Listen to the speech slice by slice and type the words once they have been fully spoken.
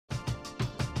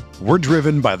We're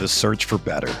driven by the search for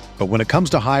better. But when it comes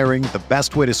to hiring, the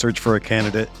best way to search for a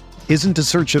candidate isn't to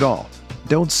search at all.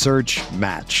 Don't search,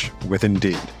 match with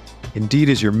Indeed. Indeed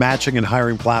is your matching and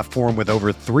hiring platform with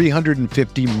over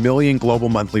 350 million global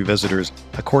monthly visitors,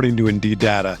 according to Indeed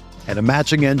data, and a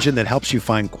matching engine that helps you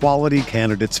find quality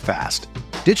candidates fast.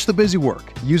 Ditch the busy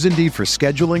work. Use Indeed for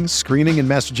scheduling, screening, and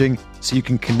messaging so you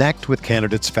can connect with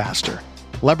candidates faster.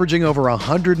 Leveraging over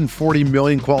 140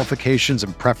 million qualifications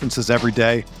and preferences every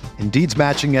day, Indeed's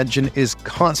matching engine is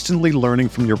constantly learning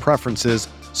from your preferences,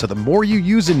 so the more you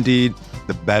use Indeed,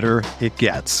 the better it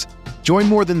gets. Join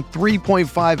more than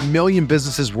 3.5 million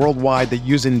businesses worldwide that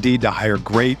use Indeed to hire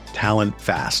great talent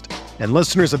fast. And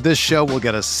listeners of this show will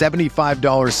get a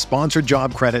 $75 sponsored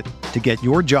job credit to get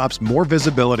your jobs more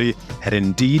visibility at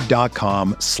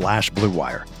Indeed.com/Blue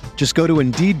Wire. Just go to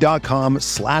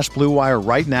Indeed.com/Blue Wire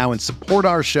right now and support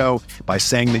our show by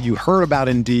saying that you heard about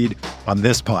Indeed on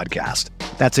this podcast.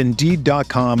 That's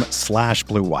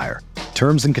Indeed.com/Blue Wire.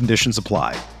 Terms and conditions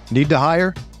apply. Need to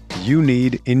hire? You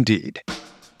need Indeed.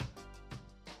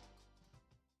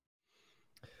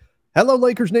 Hello,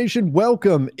 Lakers Nation.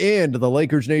 Welcome into the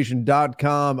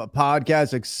LakersNation.com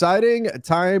podcast. Exciting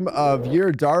time of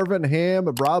year. Darvin, Ham,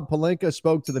 Rob Pelinka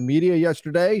spoke to the media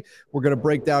yesterday. We're going to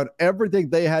break down everything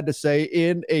they had to say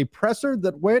in a presser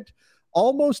that went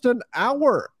almost an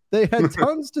hour. They had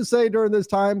tons to say during this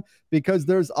time because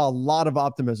there's a lot of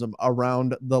optimism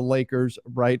around the Lakers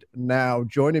right now.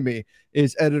 Joining me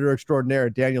is editor extraordinaire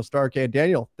Daniel Starkand.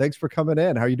 Daniel, thanks for coming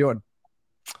in. How are you doing?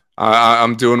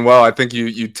 I'm doing well. I think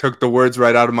you took the words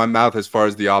right out of my mouth as far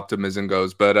as the optimism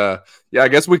goes. But yeah, I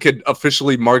guess we could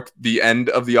officially mark the end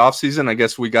of the offseason. I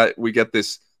guess we get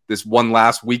this one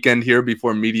last weekend here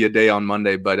before media day on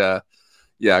Monday. But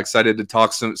yeah, excited to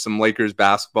talk some Lakers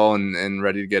basketball and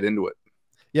ready to get into it.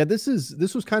 Yeah, this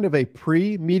was kind of a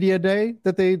pre-media day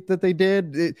that they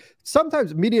did.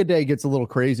 Sometimes media day gets a little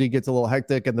crazy, gets a little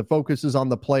hectic, and the focus is on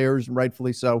the players, and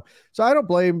rightfully so. So I don't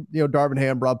blame Darvin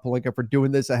Ham, Rob Pelinka for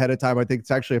doing this ahead of time. I think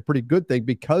it's actually a pretty good thing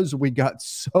because we got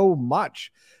so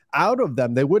much out of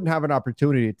them. They wouldn't have an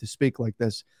opportunity to speak like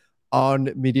this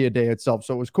on media day itself.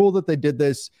 So it was cool that they did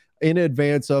this in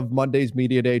advance of Monday's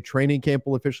media day. Training camp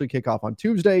will officially kick off on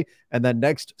Tuesday, and then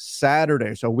next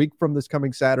Saturday, so a week from this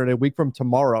coming Saturday, a week from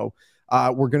tomorrow,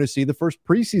 we're going to see the first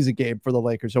preseason game for the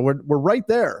Lakers. So we're right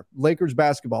there. Lakers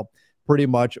basketball pretty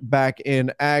much back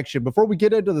in action. Before we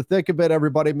get into the thick of it,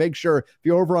 everybody, make sure if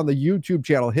you're over on the YouTube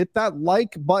channel, hit that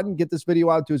like button, get this video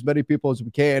out to as many people as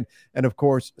we can, and of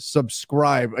course,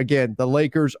 subscribe. Again, the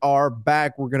Lakers are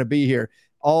back. We're going to be here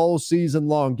all season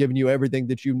long, giving you everything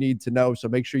that you need to know. So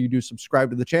make sure you do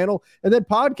subscribe to the channel. And then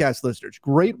podcast listeners,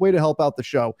 great way to help out the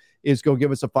show is go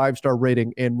give us a 5-star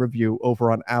rating and review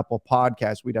over on Apple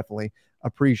Podcasts. We definitely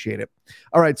appreciate it.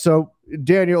 All right. So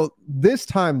Daniel, this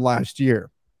time last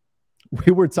year,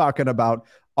 we were talking about,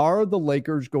 are the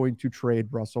Lakers going to trade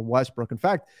Russell Westbrook? In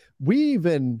fact, we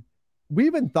even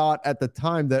thought at the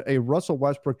time that a Russell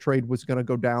Westbrook trade was going to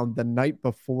go down the night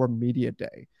before media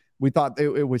day. We thought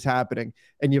it was happening.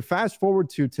 And you fast forward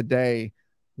to today,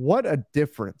 what a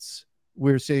difference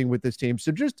we're seeing with this team.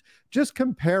 So just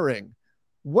comparing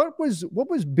what was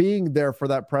being there for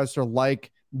that presser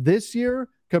like this year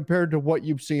compared to what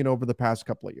you've seen over the past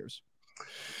couple of years.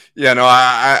 Yeah, no,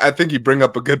 I think you bring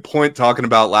up a good point talking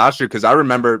about last year, because I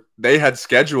remember they had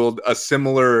scheduled a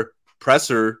similar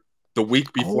presser the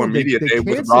week before media day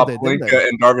with Rob Pelinka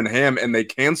and Darvin Ham, and they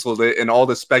canceled it. And all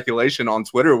the speculation on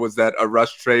Twitter was that a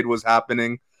rush trade was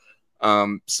happening.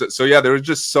 So yeah, there was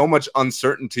just so much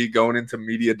uncertainty going into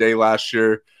media day last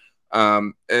year.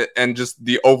 And just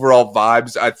the overall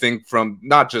vibes, I think, from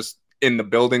not just in the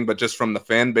building, but just from the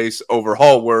fan base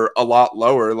overall, were a lot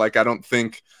lower. Like, I don't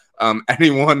think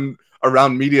anyone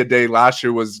around media day last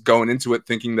year was going into it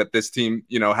thinking that this team,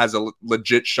 has a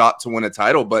legit shot to win a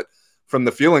title. But from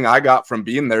the feeling I got from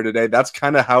being there today, that's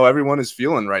kind of how everyone is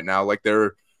feeling right now. Like,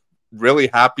 they're really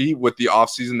happy with the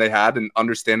offseason they had, and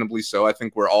understandably so. I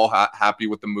think we're all happy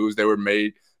with the moves they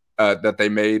made.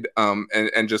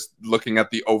 And just looking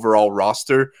at the overall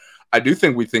roster, I do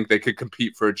think we think they could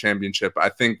compete for a championship.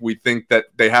 We think that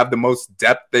they have the most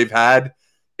depth they've had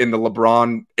in the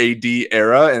LeBron AD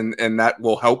era, and that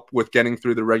will help with getting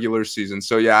through the regular season.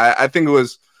 So yeah, I think it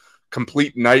was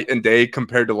complete night and day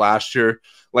compared to last year.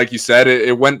 Like you said,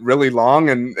 it went really long,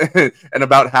 and and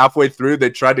about halfway through they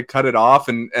tried to cut it off,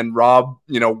 and Rob,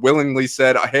 willingly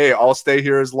said, "Hey, I'll stay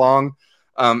here as long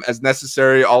as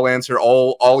necessary. I'll answer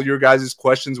all your guys'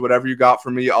 questions. Whatever you got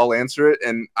for me, I'll answer it."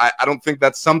 And I don't think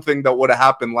that's something that would have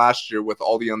happened last year with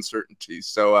all the uncertainties.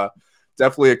 So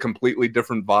definitely a completely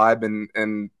different vibe,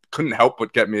 and couldn't help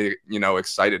but get me,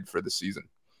 excited for the season.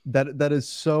 That is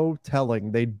so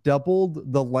telling. They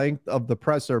doubled the length of the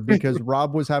presser because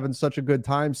Rob was having such a good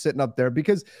time sitting up there.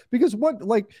 Because what,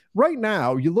 like, right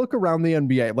now you look around the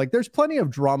NBA, like there's plenty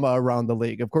of drama around the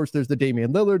league. Of course, there's the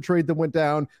Damian Lillard trade that went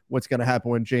down. What's going to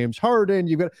happen when James Harden?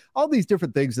 You've got all these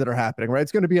different things that are happening, right?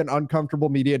 It's going to be an uncomfortable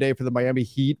media day for the Miami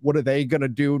Heat. What are they going to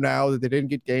do now that they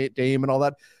didn't get Dame and all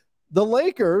that? The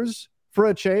Lakers, for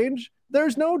a change,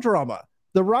 there's no drama.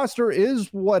 The roster is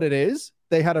what it is.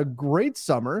 They had a great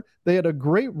summer. They had a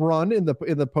great run in the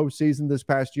postseason this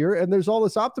past year, and there's all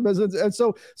this optimism. And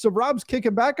so Rob's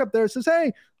kicking back up there and says,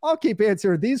 "Hey, I'll keep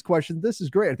answering these questions. This is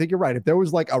great." I think you're right. If there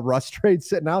was like a Russ trade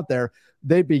sitting out there,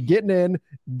 they'd be getting in,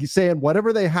 saying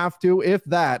whatever they have to, if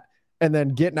that, and then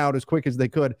getting out as quick as they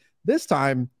could. This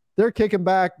time, they're kicking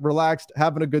back, relaxed,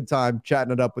 having a good time,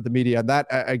 chatting it up with the media. And that,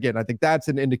 again, I think that's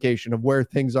an indication of where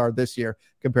things are this year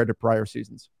compared to prior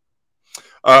seasons.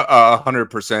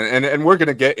 100%. And we're going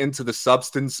to get into the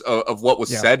substance of what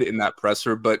was said in that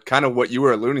presser, but kind of what you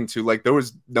were alluding to, like there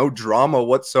was no drama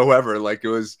whatsoever. Like it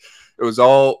was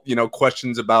all,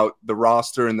 questions about the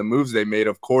roster and the moves they made,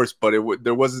 of course, but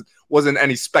there wasn't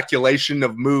any speculation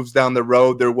of moves down the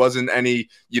road. There wasn't any,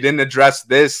 you didn't address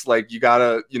this, like you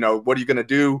gotta, what are you going to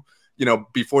do,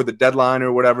 before the deadline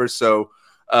or whatever. So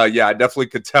I definitely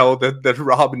could tell that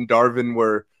Rob and Darvin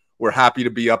were happy to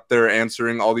be up there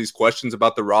answering all these questions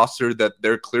about the roster that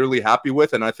they're clearly happy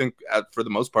with. And I think for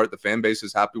the most part, the fan base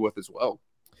is happy with as well.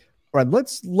 All right,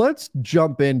 let's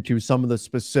jump into some of the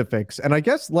specifics. And I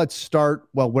guess let's start,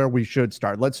 where we should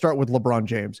start. Let's start with LeBron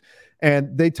James.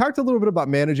 And they talked a little bit about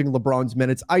managing LeBron's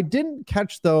minutes. I didn't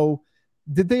catch, though,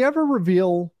 did they ever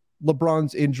reveal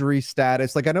LeBron's injury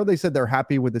status? Like, I know they said they're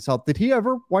happy with his health. Did he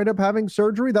ever wind up having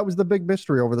surgery? That was the big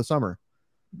mystery over the summer.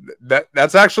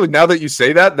 That's actually, now that you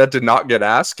say that did not get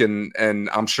asked, and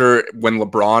I'm sure when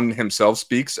LeBron himself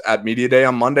speaks at Media Day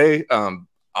on Monday,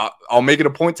 I'll make it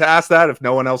a point to ask that if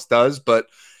no one else does. But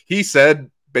he said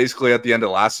basically at the end of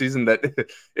last season that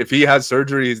if he has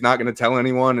surgery, he's not going to tell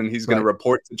anyone, and he's going to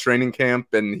report to training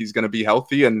camp, and he's going to be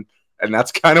healthy, and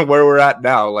that's kind of where we're at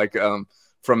now. Like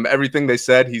from everything they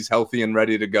said, he's healthy and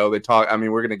ready to go. We're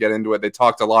going to get into it. They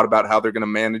talked a lot about how they're going to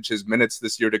manage his minutes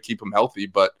this year to keep him healthy,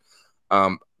 but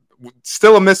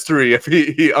still a mystery if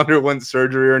he underwent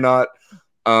surgery or not.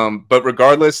 But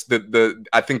regardless,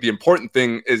 I think the important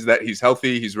thing is that he's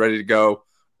healthy. He's ready to go.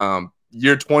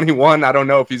 Year 21, I don't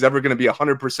know if he's ever going to be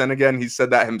 100% again. He said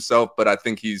that himself, but I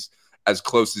think he's as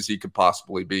close as he could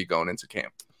possibly be going into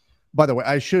camp. By the way,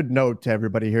 I should note to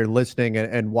everybody here listening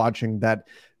and watching that,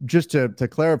 just to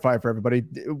clarify for everybody,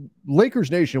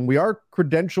 Lakers Nation, we are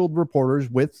credentialed reporters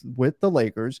with the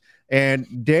Lakers, and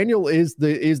Daniel is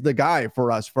the guy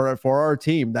for us, for our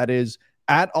team that is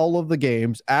at all of the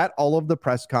games, at all of the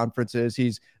press conferences.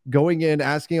 He's going in,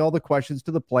 asking all the questions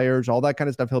to the players, all that kind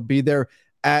of stuff. He'll be there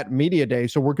at Media Day.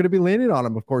 So we're going to be leaning on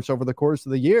him, of course, over the course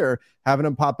of the year, having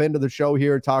him pop into the show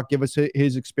here, give us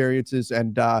his experiences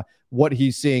and what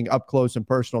he's seeing up close and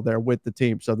personal there with the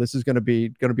team. So this is going to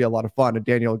be a lot of fun. And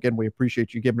Daniel, again, we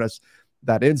appreciate you giving us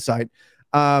that insight.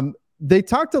 They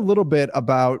talked a little bit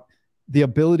about the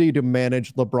ability to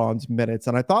manage LeBron's minutes.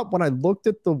 And I thought when I looked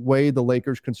at the way the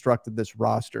Lakers constructed this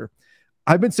roster,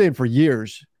 I've been saying for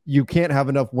years, you can't have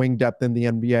enough wing depth in the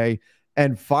NBA.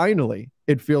 And finally,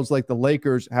 it feels like the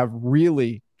Lakers have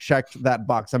really checked that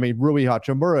box. I mean, Rui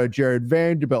Hachimura, Jared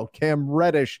Vanderbilt, Cam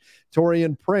Reddish,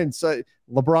 Taurean Prince,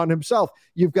 LeBron himself.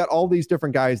 You've got all these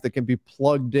different guys that can be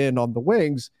plugged in on the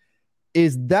wings.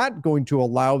 Is that going to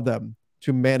allow them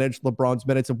to manage LeBron's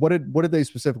minutes? And what did they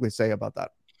specifically say about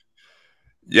that?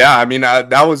 Yeah, I mean,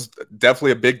 that was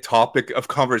definitely a big topic of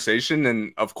conversation.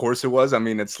 And of course it was. I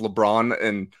mean, it's LeBron,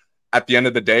 and at the end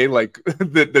of the day, like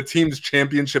the team's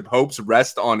championship hopes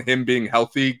rest on him being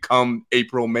healthy come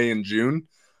April, May, and June.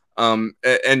 And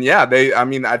yeah,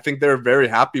 I think they're very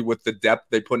happy with the depth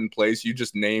they put in place. You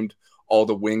just named all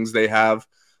the wings they have.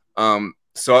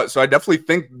 So I definitely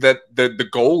think that the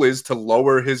goal is to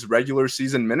lower his regular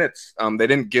season minutes. They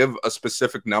didn't give a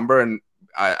specific number, and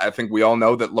I think we all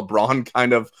know that LeBron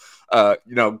kind of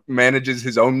manages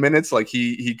his own minutes. Like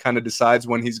he kind of decides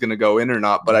when he's going to go in or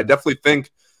not. But I definitely think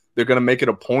they're going to make it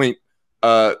a point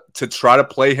to try to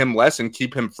play him less and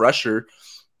keep him fresher.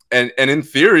 And in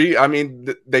theory, I mean,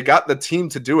 they got the team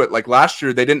to do it. Like last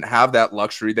year, they didn't have that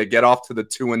luxury. They get off to the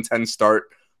 2-10 start.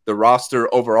 The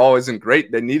roster overall isn't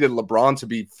great. They needed LeBron to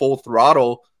be full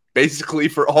throttle basically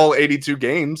for all 82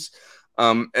 games.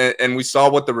 And we saw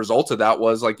what the result of that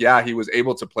was. Like, yeah, he was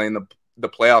able to play in the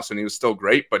playoffs and he was still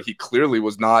great, but he clearly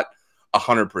was not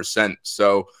 100%.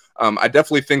 So I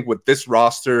definitely think with this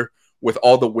roster, with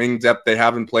all the wing depth they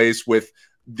have in place, with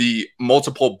the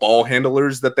multiple ball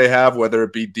handlers that they have, whether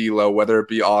it be D'Lo, whether it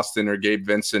be Austin or Gabe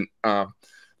Vincent,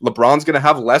 LeBron's going to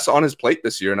have less on his plate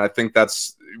this year. And I think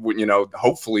that's,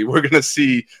 hopefully we're going to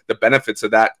see the benefits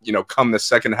of that, come the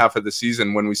second half of the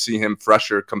season when we see him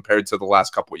fresher compared to the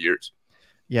last couple of years.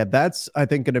 Yeah, that's, I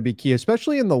think, going to be key,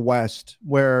 especially in the West,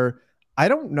 where I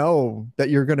don't know that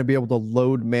you're going to be able to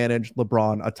load manage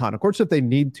LeBron a ton. Of course, if they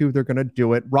need to, they're going to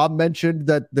do it. Rob mentioned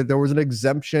that there was an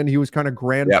exemption. He was kind of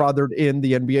grandfathered in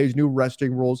the NBA's new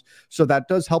resting rules. So that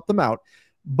does help them out.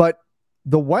 But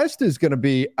the West is going to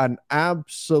be an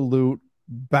absolute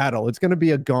battle. It's going to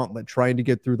be a gauntlet trying to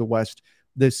get through the West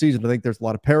this season. I think there's a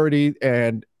lot of parity,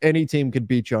 and any team could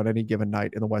beat you on any given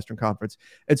night in the Western Conference.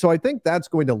 And so I think that's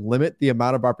going to limit the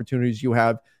amount of opportunities you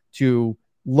have to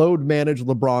load manage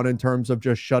LeBron in terms of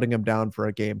just shutting him down for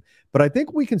a game. But I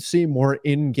think we can see more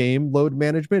in-game load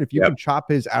management. If you can chop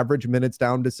his average minutes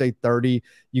down to, say, 30,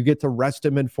 you get to rest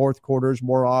him in fourth quarters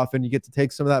more often. You get to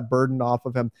take some of that burden off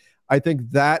of him. I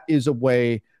think that is a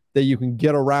way that you can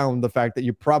get around the fact that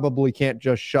you probably can't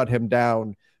just shut him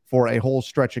down for a whole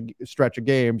stretch of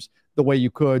games the way you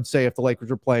could, say, if the Lakers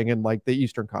were playing in like the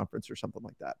Eastern Conference or something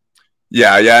like that.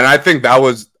 Yeah. And I think that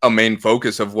was a main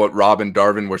focus of what Rob and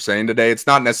Darvin were saying today. It's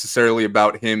not necessarily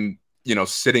about him,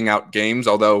 sitting out games,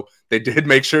 although they did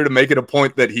make sure to make it a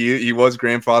point that he was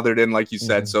grandfathered in, like you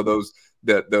said. So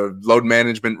the load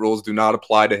management rules do not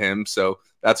apply to him. So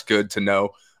that's good to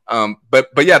know.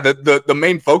 But yeah, the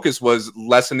main focus was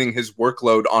lessening his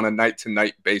workload on a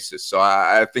night-to-night basis. So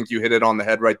I think you hit it on the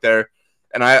head right there.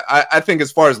 And I think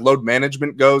as far as load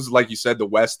management goes, like you said, the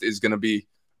West is going to be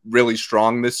really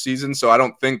strong this season. So I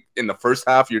don't think in the first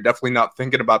half, you're definitely not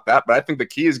thinking about that. But I think the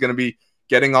key is going to be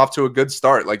getting off to a good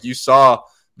start. Like you saw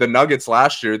the Nuggets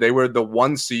last year, they were the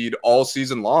 1 seed all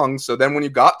season long. So then when you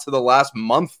got to the last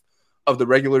month of the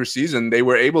regular season, they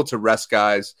were able to rest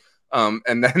guys.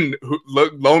 And then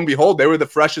lo and behold, they were the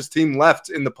freshest team left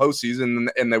in the postseason,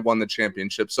 and they won the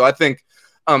championship. So I think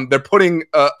they're putting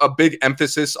a big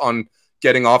emphasis on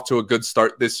getting off to a good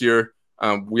start this year.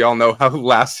 We all know how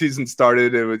last season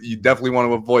started. You definitely want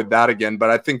to avoid that again. But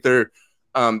I think they're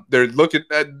looking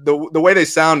at the way they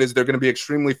sound is they're going to be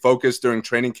extremely focused during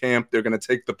training camp. They're going to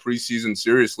take the preseason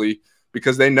seriously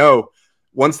because they know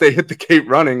once they hit the gate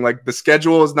running, like the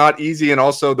schedule is not easy, and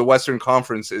also the Western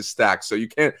Conference is stacked. So you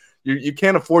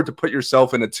can't afford to put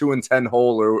yourself in a 2-10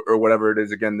 hole or whatever it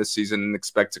is again this season and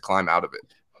expect to climb out of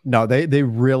it. No, they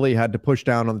really had to push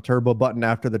down on the turbo button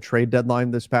after the trade deadline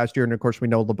this past year. And of course, we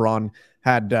know LeBron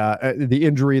had the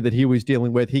injury that he was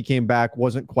dealing with. He came back,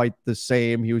 wasn't quite the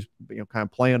same. He was kind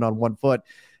of playing on one foot.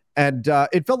 And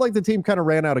it felt like the team kind of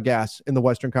ran out of gas in the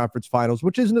Western Conference Finals,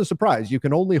 which isn't a surprise. You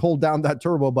can only hold down that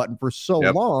turbo button for so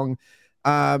long.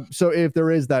 So if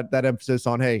there is that emphasis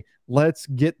on, hey, let's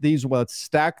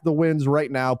stack the wins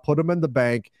right now, put them in the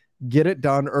bank, get it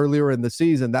done earlier in the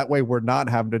season. That way we're not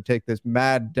having to take this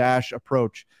mad dash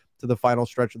approach to the final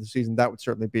stretch of the season. That would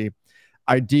certainly be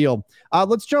ideal.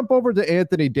 Let's jump over to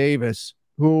Anthony Davis,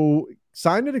 who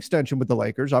signed an extension with the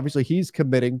Lakers. Obviously, he's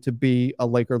committing to be a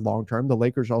Laker long-term. The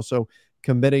Lakers also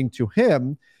committing to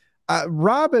him.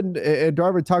 Rob and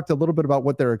Darvin talked a little bit about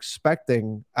what they're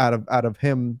expecting out of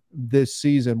him this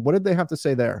season. What did they have to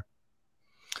say there?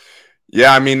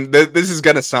 Yeah, I mean, this is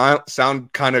going to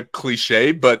sound kind of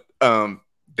cliche, but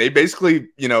they basically,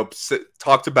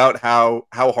 talked about how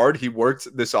hard he worked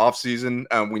this offseason.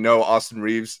 We know Austin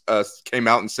Reeves came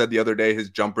out and said the other day his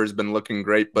jumper's been looking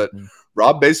great, but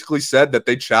Rob basically said that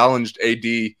they challenged AD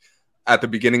at the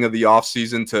beginning of the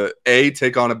offseason to A,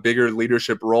 take on a bigger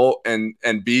leadership role, and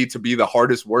B, to be the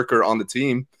hardest worker on the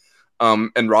team.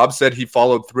 And Rob said he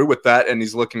followed through with that, and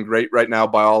he's looking great right now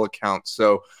by all accounts.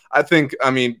 So I think,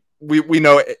 we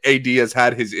know AD has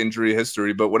had his injury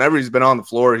history, but whenever he's been on the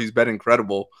floor, he's been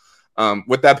incredible.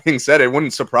 With that being said, it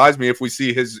wouldn't surprise me if we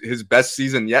see his best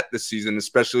season yet this season,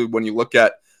 especially when you look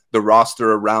at the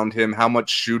roster around him, how much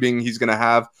shooting he's going to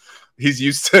have. He's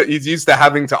used to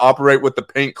having to operate with the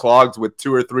paint clogged with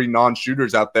 2 or 3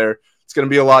 non-shooters out there. It's going to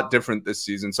be a lot different this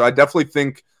season. So I definitely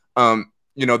think,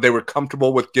 they were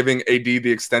comfortable with giving AD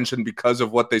the extension because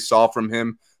of what they saw from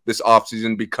him this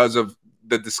offseason, because of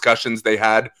the discussions they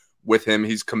had with him.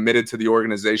 He's committed to the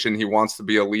organization. He wants to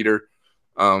be a leader.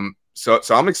 So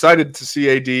I'm excited to see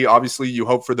AD. Obviously, you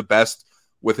hope for the best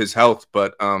with his health,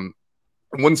 but it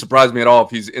wouldn't surprise me at all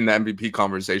if he's in the MVP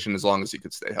conversation as long as he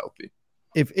could stay healthy.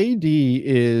 If AD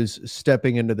is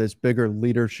stepping into this bigger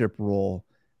leadership role,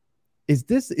 is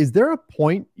there a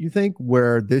point you think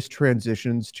where this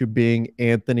transitions to being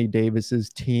Anthony Davis's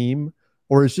team,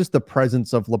 or is just the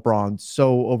presence of LeBron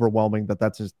so overwhelming that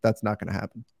that's not going to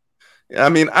happen? I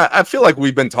mean, I feel like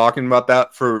we've been talking about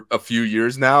that for a few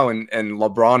years now, and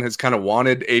LeBron has kind of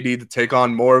wanted AD to take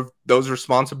on more of those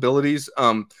responsibilities.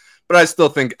 But I still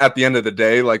think at the end of the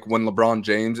day, like when LeBron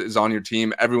James is on your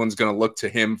team, everyone's going to look to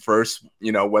him first,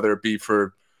 whether it be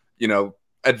for,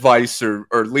 advice or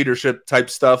leadership type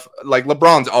stuff. Like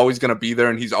LeBron's always going to be there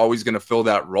and he's always going to fill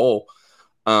that role.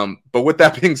 But with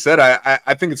that being said,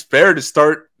 I think it's fair to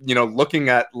start, looking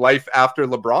at life after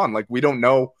LeBron. Like we don't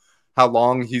know how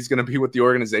long he's going to be with the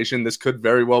organization. This could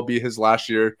very well be his last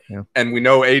year. Yeah. And we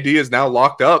know AD is now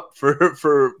locked up for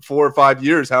 4 or 5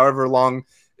 years, however long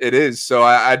it is. So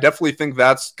I definitely think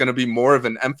that's going to be more of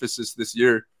an emphasis this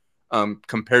year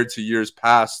compared to years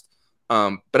past.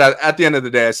 But at the end of the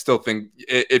day, I still think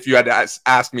if you had to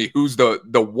ask me who's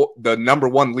the number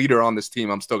one leader on this team,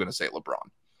 I'm still going to say LeBron.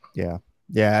 Yeah.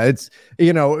 Yeah, it's,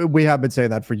 we have been saying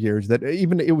that for years, that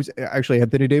even it was actually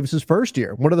Anthony Davis's first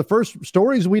year. One of the first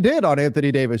stories we did on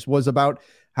Anthony Davis was about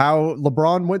how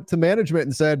LeBron went to management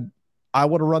and said, I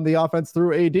want to run the offense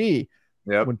through AD. Yep.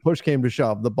 When push came to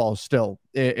shove, the ball's still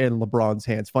in LeBron's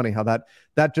hands. Funny how that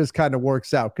just kind of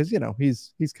works out because,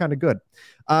 he's kind of good.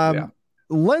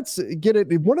 Let's get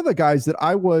it. One of the guys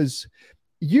that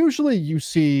usually you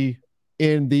see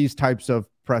in these types of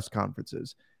press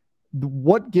conferences,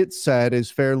 what gets said is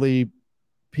fairly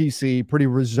PC, pretty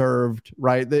reserved,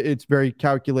 right? It's very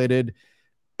calculated.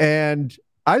 And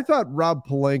I thought Rob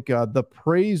Pelinka, the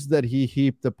praise that he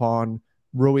heaped upon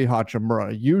Rui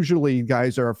Hachimura, usually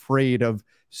guys are afraid of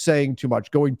saying too much,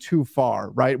 going too far,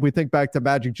 right? We think back to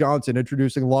Magic Johnson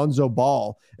introducing Lonzo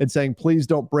Ball and saying, please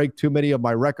don't break too many of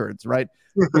my records, right?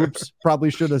 Oops, probably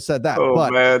should have said that.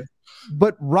 Man.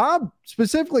 But Rob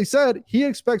specifically said he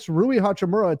expects Rui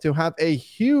Hachimura to have a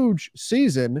huge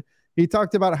season. He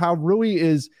talked about how Rui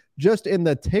is just in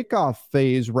the takeoff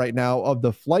phase right now of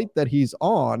the flight that he's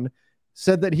on.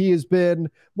 Said that he has been,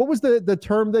 what was the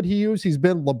term that he used? He's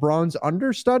been LeBron's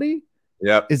understudy.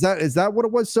 Yeah. Is that what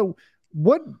it was? So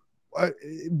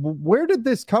where did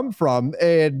this come from?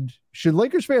 And should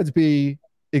Lakers fans be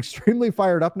extremely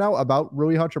fired up now about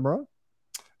Rui Hachimura?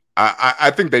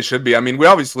 I think they should be. I mean, we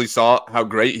obviously saw how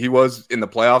great he was in the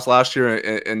playoffs last year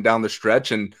and down the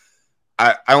stretch. And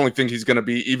I only think he's going to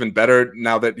be even better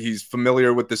now that he's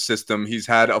familiar with the system. He's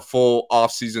had a full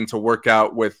offseason to work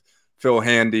out with Phil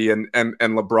Handy and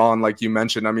LeBron, like you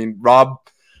mentioned. I mean, Rob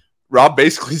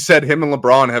basically said him and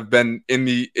LeBron have been in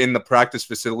the practice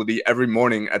facility every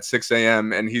morning at 6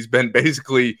 a.m. and he's been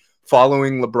basically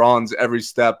following LeBron's every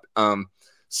step.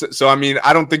 So I mean,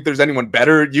 I don't think there's anyone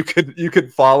better you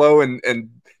could follow and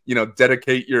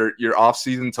dedicate your off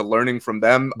season to learning from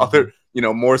them, other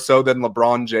more so than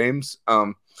LeBron James.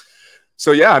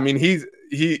 So yeah, I mean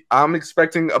I'm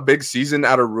expecting a big season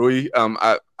out of Rui.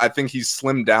 I think he's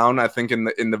slimmed down. I think in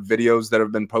the videos that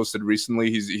have been posted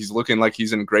recently, he's looking like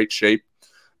he's in great shape.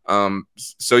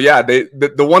 So yeah,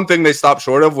 the one thing they stopped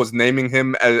short of was naming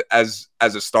him as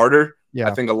a starter. Yeah.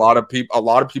 I think a lot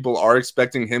of people are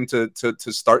expecting him to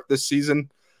start this season.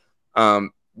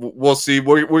 We'll see.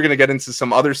 We're going to get into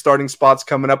some other starting spots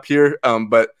coming up here.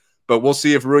 But we'll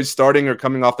see if Rui's starting or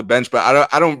coming off the bench. But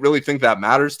I don't really think that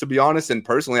matters, to be honest. And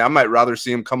personally, I might rather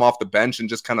see him come off the bench and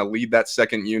just kind of lead that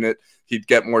second unit. He'd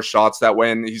get more shots that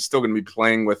way, and he's still going to be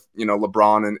playing with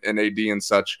LeBron and AD and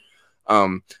such.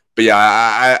 But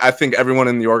yeah, I think everyone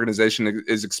in the organization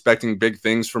is expecting big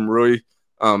things from Rui.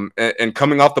 And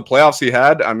coming off the playoffs he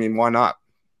had, I mean, why not?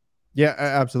 Yeah,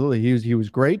 absolutely. He was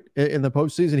great in the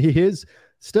postseason. He is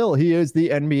the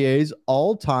NBA's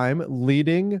all-time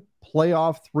leading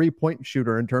playoff three-point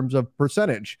shooter in terms of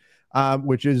percentage,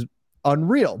 which is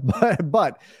unreal.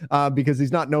 But because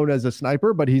he's not known as a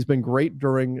sniper, but he's been great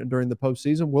during the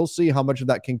postseason. We'll see how much of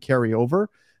that can carry over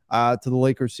to the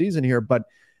Lakers season here. But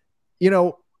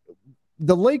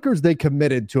the Lakers, they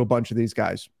committed to a bunch of these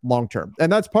guys long-term.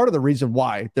 And that's part of the reason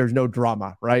why there's no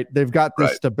drama, right? They've got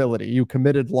this stability. You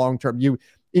committed long-term.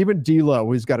 Even D'Lo,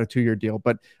 who's got a 2-year deal,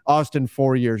 but Austin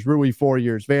 4 years, Rui 4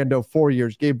 years, Vando 4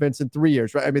 years, Gabe Vincent 3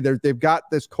 years, right? I mean, they've got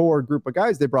this core group of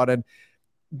guys they brought in.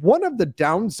 One of the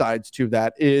downsides to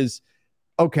that is,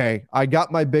 okay, I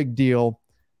got my big deal.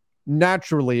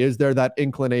 Naturally, is there that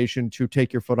inclination to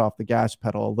take your foot off the gas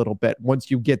pedal a little bit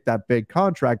once you get that big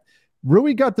contract?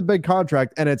 Rui got the big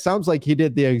contract, and it sounds like he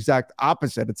did the exact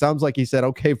opposite. It sounds like he said,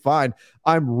 okay, fine,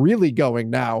 I'm really going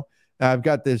now. I've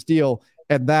got this deal.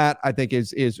 And that, I think,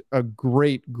 is a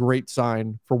great, great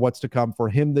sign for what's to come for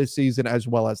him this season, as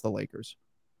well as the Lakers.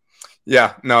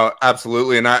 Yeah, no,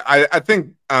 absolutely. And I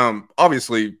think,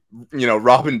 obviously,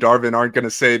 Rob and Darvin aren't going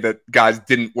to say that guys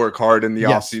didn't work hard in the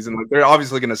offseason. Like, they're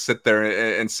obviously going to sit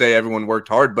there and say everyone worked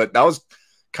hard. But that was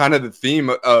kind of the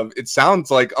theme of, it sounds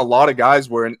like a lot of guys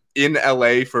were in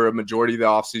LA for a majority of the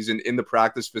offseason in the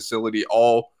practice facility,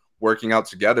 all working out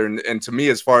together. And to me,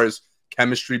 as far as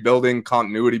chemistry building,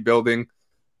 continuity building,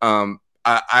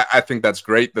 I think that's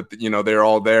great that, they're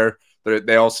all there.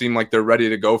 They all seem like they're ready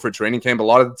to go for training camp. A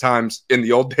lot of the times in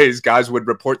the old days, guys would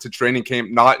report to training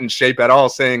camp not in shape at all,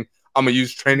 saying, I'm going to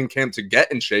use training camp to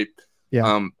get in shape.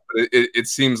 Yeah. It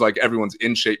seems like everyone's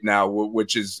in shape now,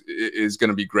 which is going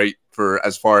to be great for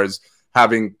as far as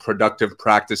having productive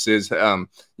practices,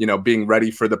 being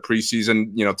ready for the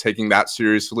preseason, taking that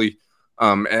seriously.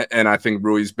 And I think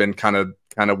Rui's been kind of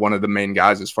one of the main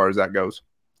guys as far as that goes.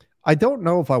 I don't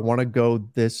know if I want to go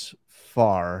this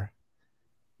far,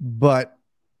 but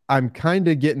I'm kind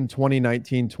of getting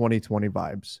 2019, 2020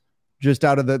 vibes just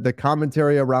out of the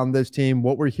commentary around this team,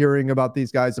 what we're hearing about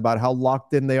these guys, about how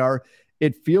locked in they are.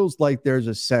 It feels like there's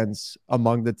a sense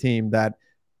among the team that,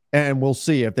 and we'll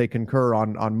see if they concur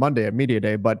on Monday at Media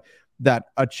Day, but that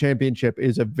a championship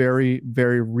is a very,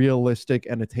 very realistic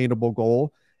and attainable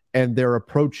goal. And they're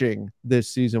approaching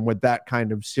this season with that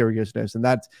kind of seriousness. And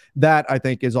that I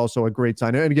think is also a great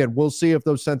sign. And again, we'll see if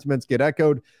those sentiments get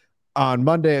echoed on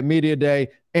Monday at Media Day.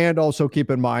 And also keep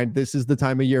in mind, this is the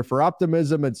time of year for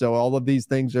optimism. And so all of these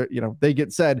things are, they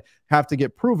get said, have to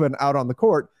get proven out on the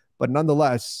court. But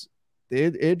nonetheless,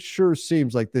 it sure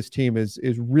seems like this team is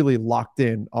really locked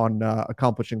in on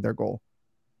accomplishing their goal.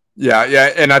 Yeah.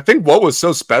 And I think what was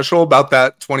so special about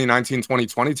that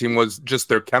 2019-2020 team was just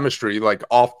their chemistry, like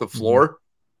off the floor.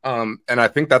 And I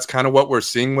think that's kind of what we're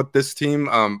seeing with this team.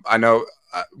 I know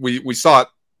we saw it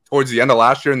towards the end of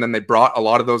last year, and then they brought a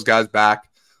lot of those guys back.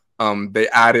 They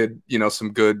added,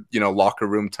 some good, locker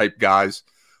room type guys.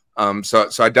 So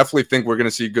I definitely think we're going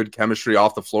to see good chemistry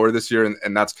off the floor this year.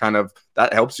 And that's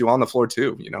that helps you on the floor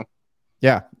too,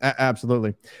 Yeah,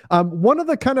 absolutely. One of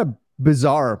the kind of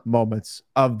bizarre moments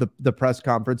of the press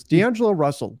conference, D'Angelo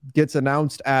Russell gets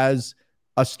announced as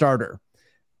a starter,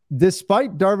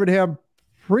 despite Darvin Ham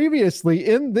previously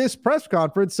in this press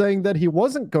conference saying that he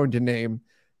wasn't going to name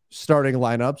starting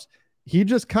lineups. He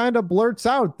just kind of blurts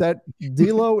out that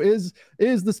D'Lo is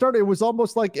the starter. It was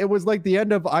almost like the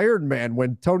end of Iron Man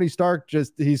when Tony Stark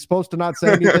he's supposed to not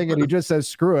say anything and he just says,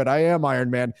 screw it, I am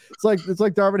Iron Man. It's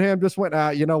like Darvin Ham just went,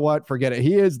 you know what, forget it.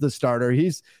 He is the starter.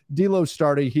 He's D'Lo's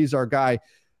starting. He's our guy.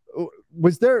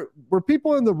 Were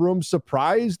people in the room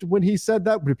surprised when he said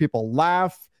that? Did people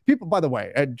laugh? People, by the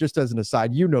way, and just as an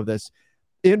aside, this,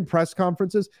 in press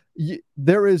conferences,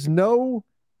 there is no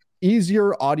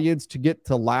easier audience to get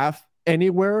to laugh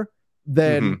anywhere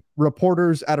than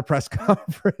reporters at a press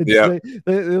conference. Yeah.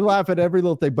 They laugh at every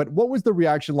little thing. But what was the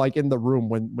reaction like in the room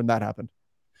when that happened?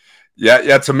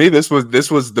 Yeah. To me, this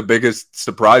was the biggest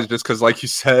surprise, just because, like you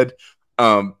said,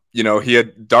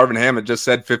 Darvin Ham had just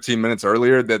said 15 minutes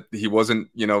earlier that he wasn't,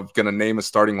 going to name a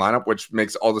starting lineup, which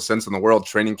makes all the sense in the world.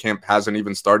 Training camp hasn't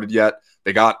even started yet.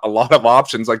 They got a lot of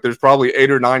options. Like, there's probably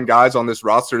 8 or 9 guys on this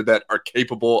roster that are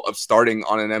capable of starting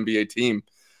on an NBA team.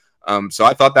 So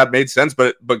I thought that made sense,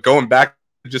 but going back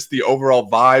to just the overall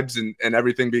vibes and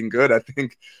everything being good, I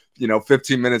think,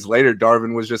 15 minutes later,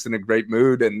 Darvin was just in a great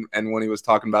mood. And when he was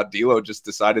talking about D'Lo, just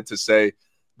decided to say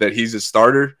that he's a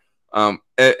starter.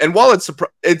 And while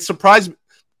it surprised me,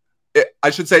 I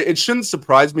should say it shouldn't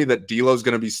surprise me that D'Lo's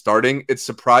going to be starting. It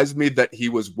surprised me that he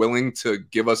was willing to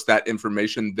give us that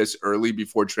information this early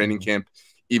before training camp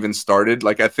even started.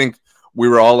 Like, I think we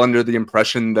were all under the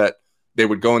impression that they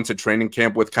would go into training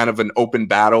camp with kind of an open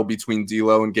battle between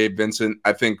D'Lo and Gabe Vincent.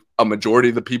 I think a majority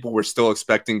of the people were still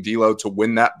expecting D'Lo to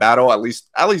win that battle, at least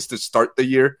to start the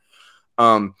year.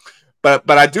 But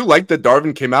I do like that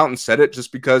Darvin came out and said it,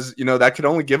 just because, that could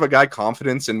only give a guy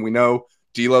confidence. And we know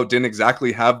D'Lo didn't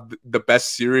exactly have the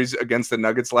best series against the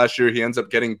Nuggets last year. He ends up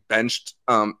getting benched,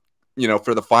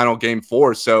 for the final game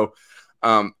 4. So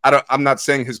I'm not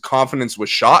saying his confidence was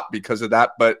shot because of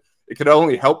that, but it could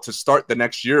only help to start the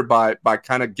next year by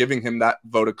kind of giving him that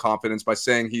vote of confidence by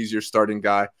saying he's your starting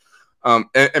guy.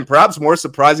 And perhaps more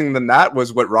surprising than that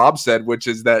was what Rob said, which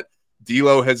is that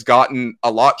D'Lo has gotten a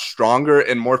lot stronger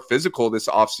and more physical this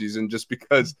offseason, just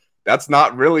because that's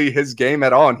not really his game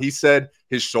at all. And he said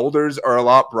his shoulders are a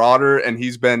lot broader, and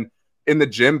he's been in the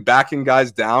gym backing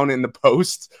guys down in the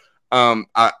post.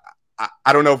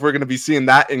 I don't know if we're going to be seeing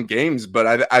that in games,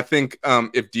 but I think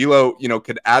if D'Lo,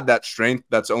 could add that strength,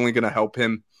 that's only going to help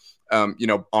him,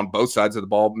 on both sides of the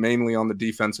ball, mainly on the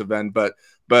defensive end. But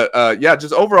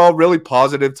just overall, really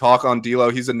positive talk on D'Lo.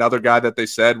 He's another guy that they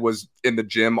said was in the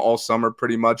gym all summer,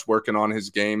 pretty much working on his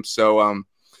game. So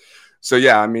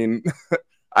yeah, I mean,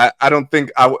 I don't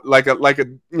think like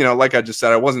I just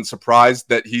said, I wasn't surprised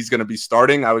that he's going to be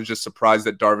starting. I was just surprised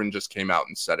that Darvin just came out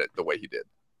and said it the way he did.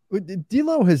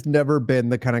 D'Lo has never been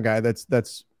the kind of guy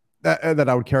that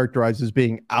I would characterize as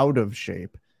being out of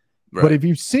shape. Right. But if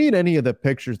you've seen any of the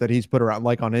pictures that he's put around,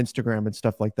 like on Instagram and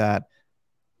stuff like that,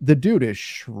 the dude is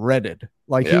shredded.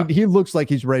 Like he looks like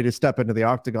he's ready to step into the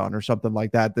octagon or something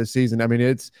like that this season. I mean,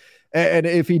 and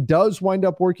if he does wind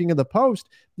up working in the post,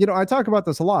 I talk about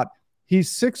this a lot. He's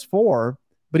 6'4",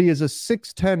 but he has a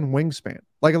 6'10" wingspan.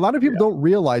 Like a lot of people don't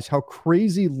realize how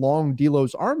crazy long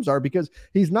D'Lo's arms are because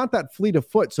he's not that fleet of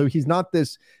foot. So he's not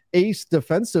this ace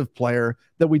defensive player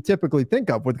that we typically think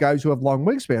of with guys who have long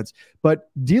wingspans. But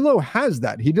D'Lo has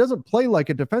that. He doesn't play like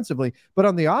it defensively, but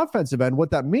on the offensive end, what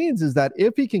that means is that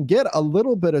if he can get a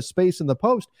little bit of space in the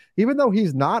post, even though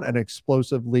he's not an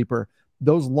explosive leaper,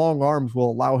 those long arms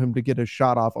will allow him to get a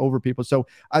shot off over people. So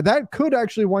that could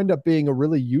actually wind up being a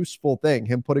really useful thing.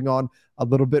 Him putting on a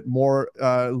little bit more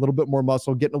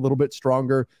muscle, getting a little bit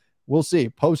stronger. We'll see.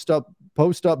 Post up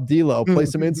D'Lo, play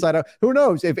some inside out. Who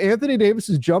knows? If Anthony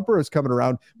Davis's jumper is coming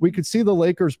around, we could see the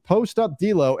Lakers post up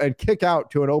D'Lo and kick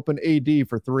out to an open AD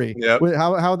for three. Yep.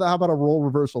 How about a role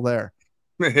reversal there?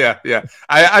 Yeah.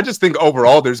 I just think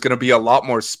overall there's going to be a lot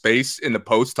more space in the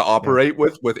post to operate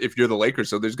with if you're the Lakers.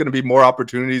 So there's going to be more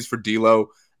opportunities for D'Lo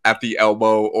at the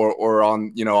elbow or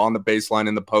on on the baseline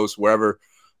in the post wherever.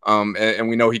 And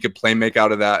we know he could play make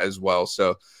out of that as well.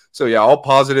 So yeah, all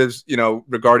positives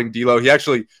regarding D'Lo. He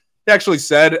actually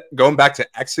said, going back to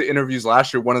exit interviews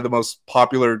last year, one of the most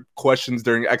popular questions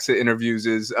during exit interviews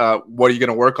is, what are you going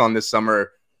to work on this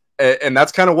summer? And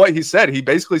that's kind of what he said. He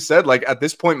basically said, like, at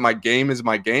this point, my game is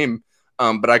my game.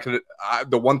 But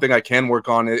the one thing I can work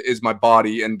on is my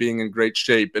body and being in great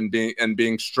shape and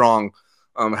being strong,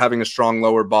 having a strong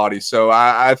lower body. So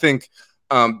I think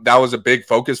that was a big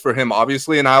focus for him,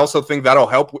 obviously. And I also think that'll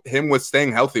help him with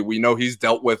staying healthy. We know he's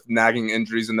dealt with nagging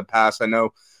injuries in the past. I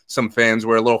know some fans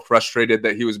were a little frustrated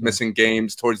that he was missing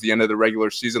games towards the end of the regular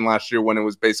season last year when it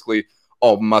was basically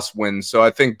all must win. So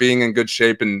I think being in good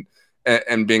shape and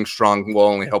being strong will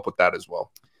only help with that as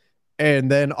well.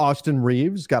 And then Austin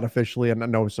Reeves got officially, and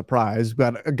no surprise,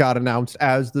 got announced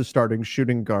as the starting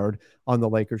shooting guard on the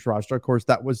Lakers roster. Of course,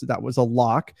 that was a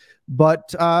lock.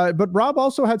 But Rob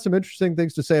also had some interesting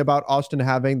things to say about Austin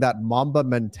having that Mamba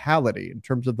mentality in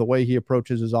terms of the way he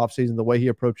approaches his offseason, the way he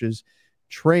approaches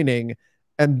training.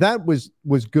 And that was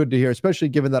good to hear, especially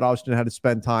given that Austin had to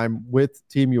spend time with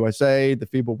Team USA, the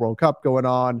FIBA World Cup going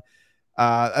on.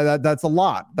 That's a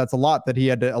lot. That's a lot that he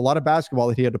had a lot of basketball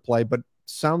that he had to play, but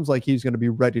sounds like he's going to be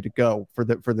ready to go for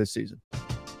this season.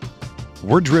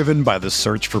 We're driven by the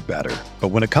search for better, but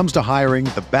when it comes to hiring,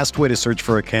 the best way to search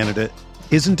for a candidate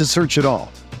isn't to search at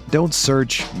all. Don't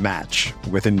search, match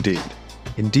with Indeed.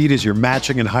 Indeed is your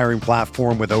matching and hiring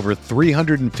platform with over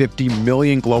 350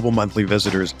 million global monthly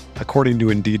visitors, according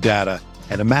to Indeed data,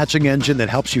 and a matching engine that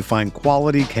helps you find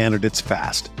quality candidates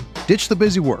fast. Ditch the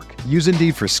busy work. Use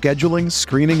Indeed for scheduling,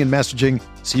 screening, and messaging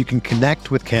so you can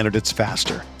connect with candidates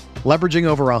faster. Leveraging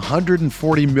over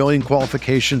 140 million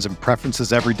qualifications and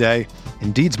preferences every day,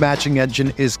 Indeed's matching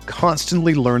engine is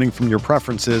constantly learning from your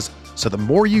preferences, so the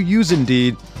more you use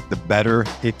Indeed, the better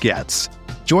it gets.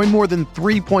 Join more than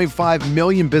 3.5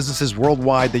 million businesses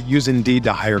worldwide that use Indeed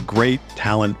to hire great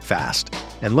talent fast.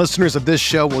 And listeners of this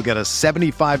show will get a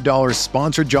 $75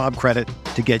 sponsored job credit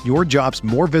to get your jobs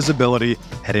more visibility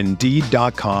at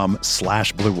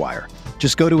Indeed.com/Blue Wire.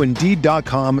 Just go to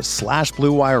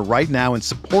Indeed.com/Blue Wire right now and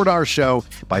support our show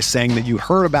by saying that you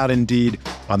heard about Indeed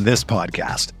on this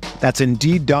podcast. That's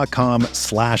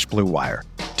Indeed.com/Blue Wire.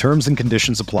 Terms and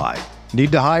conditions apply.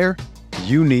 Need to hire?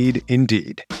 You need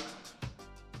Indeed.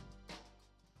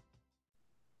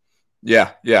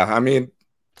 Yeah. I mean,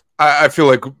 I feel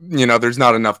like, there's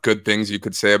not enough good things you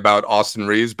could say about Austin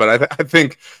Reeves, but I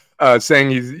think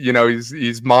saying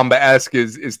he's Mamba-esque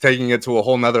is taking it to a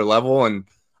whole nother level. And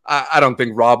I don't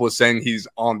think Rob was saying he's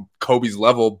on Kobe's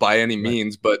level by any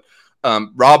means, but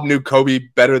Rob knew Kobe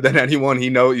better than anyone.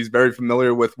 He's very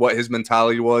familiar with what his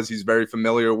mentality was. He's very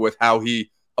familiar with how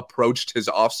he approached his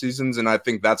off seasons. And I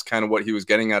think that's kind of what he was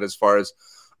getting at as far as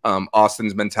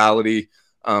Austin's mentality,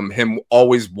 him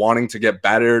always wanting to get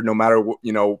better, no matter what,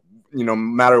 no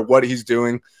matter what he's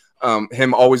doing,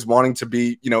 him always wanting to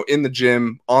be, in the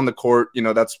gym, on the court.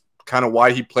 That's kind of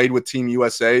why he played with Team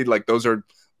USA. Like, those are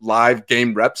live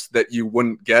game reps that you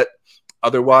wouldn't get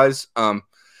otherwise.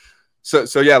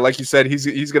 So yeah, like you said,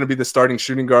 he's going to be the starting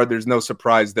shooting guard. There's no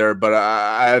surprise there, but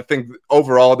I think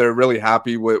overall they're really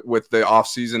happy with the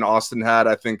offseason Austin had.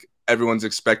 I think everyone's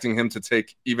expecting him to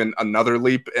take even another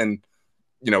leap and,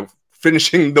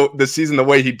 finishing the season the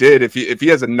way he did. If he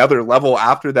has another level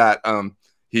after that,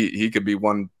 he could be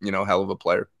one, hell of a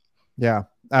player. Yeah,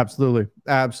 absolutely.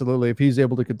 If he's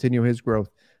able to continue his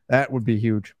growth, that would be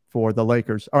huge for the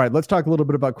Lakers. All right, let's talk a little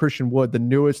bit about Christian Wood, the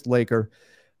newest Laker.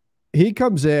 He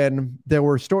comes in. There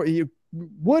were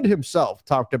Wood himself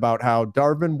talked about how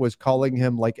Darvin was calling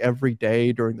him like every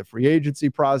day during the free agency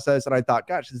process, and I thought,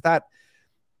 gosh,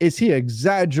 is he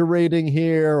exaggerating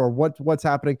here, or what's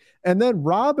happening? And then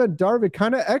Rob and Darvin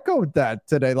kind of echoed that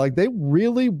today. Like, they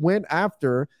really went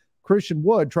after Christian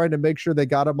Wood, trying to make sure they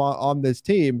got him on this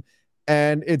team.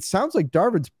 And it sounds like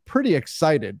Darvin's pretty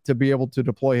excited to be able to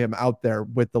deploy him out there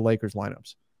with the Lakers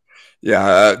lineups.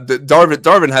 Yeah,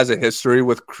 Darvin has a history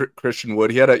with Christian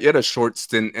Wood. He had a short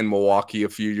stint in Milwaukee a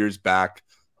few years back.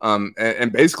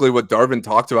 And basically what Darvin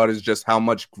talked about is just how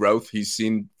much growth he's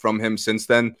seen from him since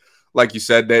then. Like you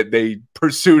said, that they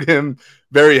pursued him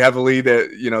very heavily.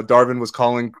 That, Darvin was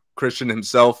calling Christian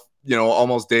himself,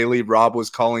 almost daily. Rob was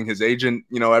calling his agent,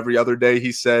 every other day,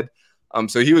 he said.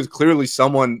 So he was clearly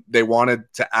someone they wanted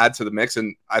to add to the mix.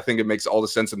 And I think it makes all the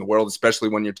sense in the world, especially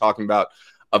when you're talking about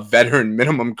a veteran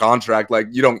minimum contract. Like,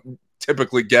 you don't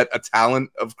typically get a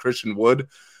talent of Christian Wood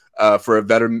for a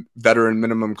veteran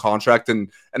minimum contract.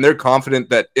 And they're confident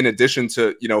that in addition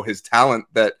to, his talent,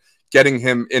 that getting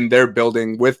him in their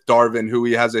building with Darvin, who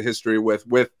he has a history with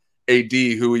AD,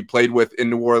 who he played with in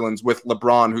New Orleans, with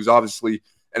LeBron, who's obviously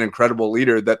an incredible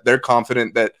leader, that they're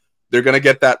confident that they're going to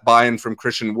get that buy-in from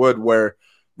Christian Wood, where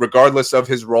regardless of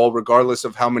his role, regardless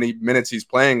of how many minutes he's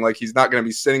playing, like, he's not going to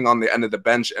be sitting on the end of the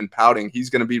bench and pouting. He's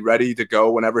going to be ready to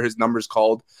go whenever his number's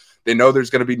called. They know there's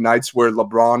going to be nights where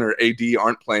LeBron or AD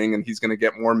aren't playing, and he's going to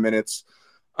get more minutes.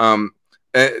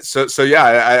 So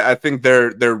yeah, I think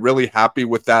they're really happy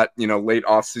with that, late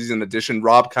offseason addition.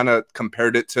 Rob kind of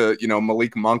compared it to,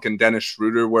 Malik Monk and Dennis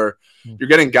Schroeder, where you're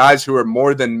getting guys who are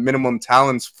more than minimum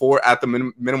talents at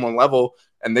the minimum level,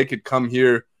 and they could come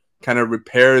here, kind of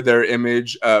repair their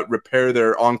image, repair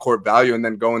their on-court value, and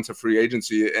then go into free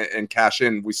agency and cash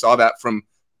in. We saw that from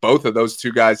both of those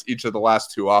two guys each of the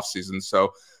last two off seasons.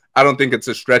 So I don't think it's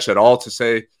a stretch at all to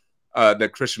say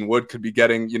that Christian Wood could be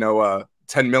getting,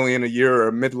 $10 million a year or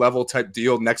a mid-level type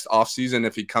deal next offseason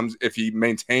if he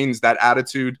maintains that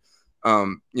attitude,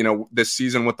 this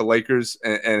season with the Lakers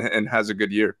and has a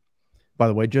good year. By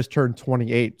the way, just turned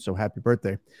 28, so happy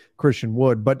birthday, Christian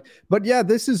Wood. But yeah,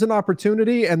 this is an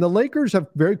opportunity, and the Lakers have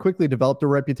very quickly developed a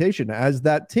reputation as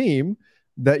that team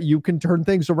that you can turn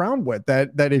things around with.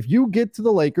 That if you get to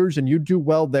the Lakers and you do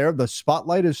well there, the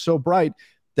spotlight is so bright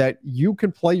that you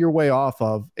can play your way off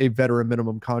of a veteran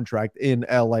minimum contract in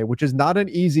LA, which is not an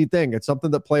easy thing. It's something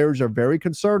that players are very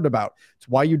concerned about. It's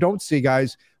why you don't see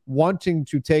guys wanting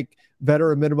to take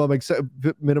veteran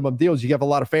minimum deals. You have a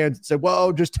lot of fans that say,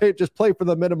 well, just play for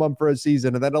the minimum for a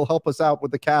season, and then it'll help us out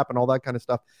with the cap and all that kind of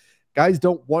stuff. Guys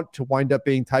don't want to wind up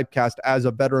being typecast as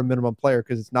a veteran minimum player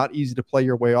because it's not easy to play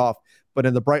your way off. But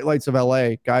in the bright lights of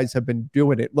LA, guys have been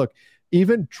doing it. Look,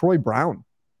 even Troy Brown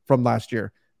from last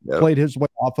year played his way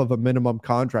off of a minimum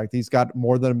contract. He's got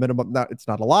more than a minimum. It's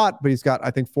not a lot, but he's got,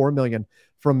 I think, $4 million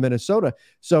from Minnesota.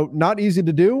 So not easy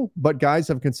to do, but guys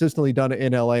have consistently done it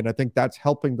in LA. And I think that's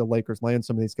helping the Lakers land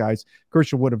some of these guys.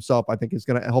 Christian Wood himself, I think, is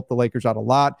going to help the Lakers out a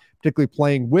lot, particularly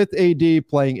playing with AD,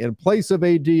 playing in place of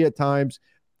AD at times.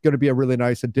 Going to be a really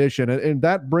nice addition. And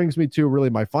that brings me to really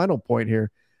my final point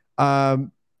here. The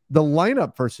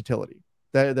lineup versatility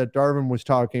that Darvin was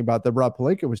talking about, that Rob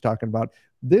Pelinka was talking about.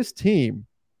 This team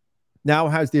now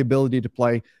has the ability to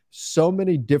play so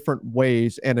many different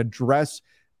ways and address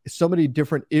so many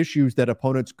different issues that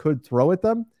opponents could throw at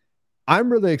them.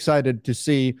 I'm really excited to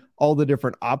see all the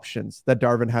different options that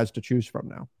Darvin has to choose from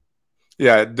now.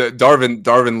 Yeah,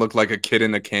 Darvin looked like a kid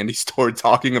in a candy store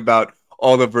talking about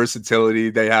all the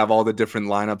versatility they have, all the different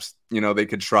lineups, they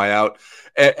could try out.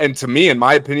 And to me, in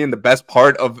my opinion, the best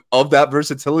part of that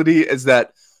versatility is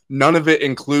that none of it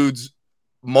includes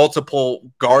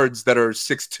multiple guards that are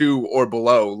 6'2" or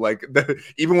below. Like,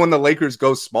 even when the Lakers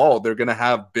go small, they're going to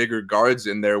have bigger guards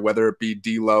in there, whether it be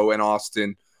D'Lo and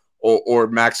Austin or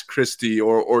Max Christie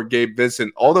or Gabe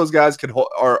Vincent. All those guys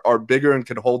are bigger and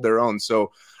can hold their own.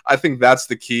 So I think that's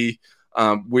the key.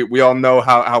 We all know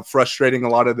how frustrating a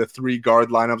lot of the 3 guard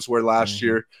lineups were last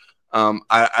year.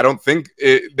 I don't think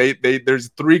there's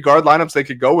 3 guard lineups they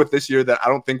could go with this year that I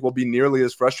don't think will be nearly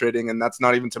as frustrating. And that's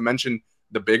not even to mention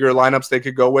the bigger lineups they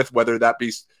could go with, whether that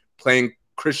be playing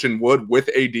Christian Wood with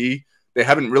AD. They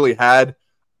haven't really had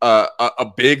a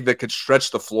big that could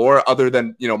stretch the floor other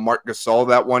than, Marc Gasol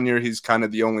that one year. He's kind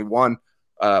of the only one.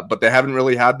 But they haven't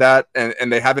really had that.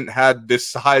 And they haven't had this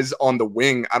size on the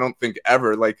wing, I don't think,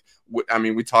 ever. Like,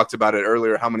 we talked about it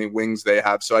earlier, how many wings they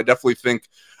have. So I definitely think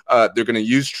they're going to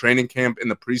use training camp in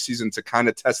the preseason to kind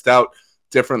of test out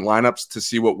different lineups to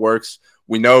see what works.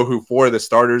 We know who 4 of the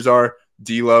starters are: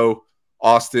 D'Lo,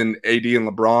 Austin, AD, and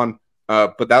LeBron.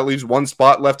 but that leaves one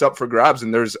spot left up for grabs,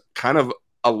 and there's kind of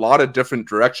a lot of different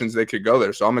directions they could go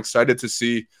there. So I'm excited to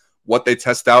see what they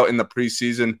test out in the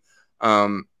preseason,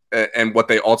 and what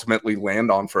they ultimately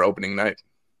land on for opening night.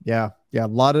 Yeah, a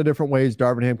lot of different ways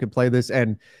Darvin Ham can play this,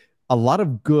 and a lot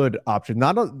of good options.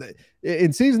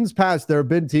 In seasons past, there have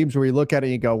been teams where you look at it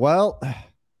and you go, well,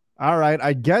 all right,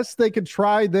 I guess they could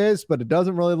try this, but it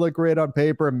doesn't really look great on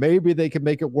paper. Maybe they can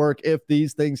make it work if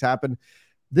these things happen.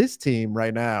 This team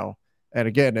right now, and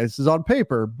again, this is on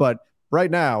paper, but right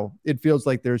now it feels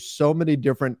like there's so many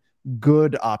different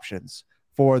good options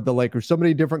for the Lakers, so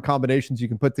many different combinations you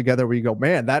can put together where you go,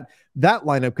 man, that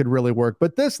lineup could really work,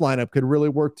 but this lineup could really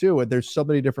work too. And there's so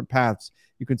many different paths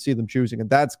you can see them choosing, and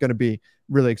that's going to be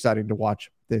really exciting to watch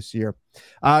this year.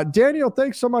 Daniel,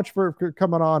 thanks so much for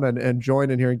coming on and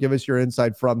joining here and give us your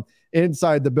insight from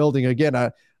inside the building.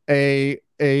 Again, a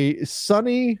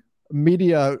sunny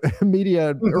media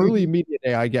early media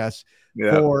day, I guess,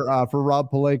 for Rob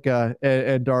Pelinka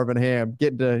and Darvin Ham,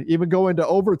 getting to even go into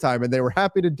overtime, and they were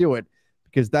happy to do it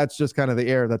because that's just kind of the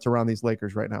air that's around these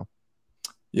Lakers right now.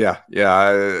 Yeah.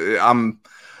 I'm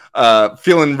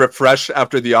feeling refreshed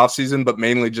after the offseason, but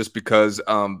mainly just because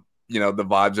the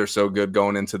vibes are so good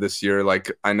going into this year.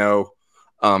 Like, I know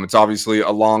it's obviously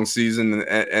a long season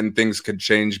and things could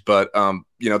change, but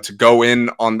to go in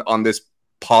on this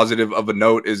positive of a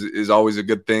note is always a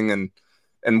good thing.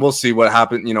 And we'll see what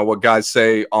happens, what guys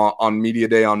say on media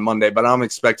day on Monday, but I'm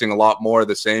expecting a lot more of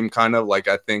the same kind of. Like,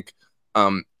 I think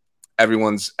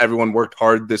everyone worked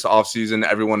hard this offseason.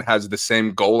 Everyone has the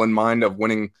same goal in mind of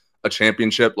winning a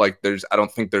championship. Like, I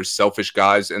don't think there's selfish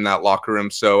guys in that locker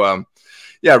room. So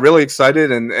really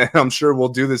excited, and I'm sure we'll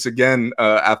do this again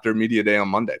after media day on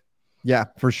Monday. Yeah,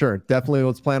 for sure. Definitely.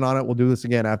 Let's plan on it. We'll do this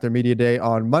again after media day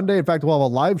on Monday. In fact, we'll have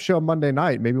a live show Monday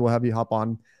night. Maybe we'll have you hop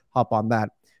on that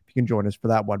if you can join us for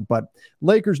that one. But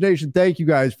Lakers Nation, thank you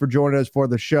guys for joining us for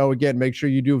the show. Again, make sure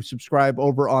you do subscribe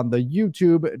over on the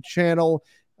YouTube channel.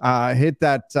 Hit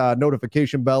that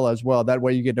notification bell as well. That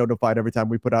way you get notified every time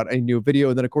we put out a new video.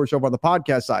 And then, of course, over on the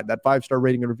podcast side, that 5-star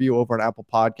rating and review over on Apple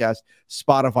Podcasts,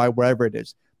 Spotify, wherever it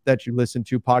is that you listen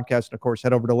to podcasts. And, of course,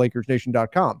 head over to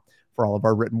LakersNation.com for all of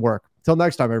our written work. Till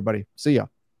next time, everybody. See ya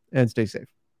and stay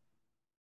safe.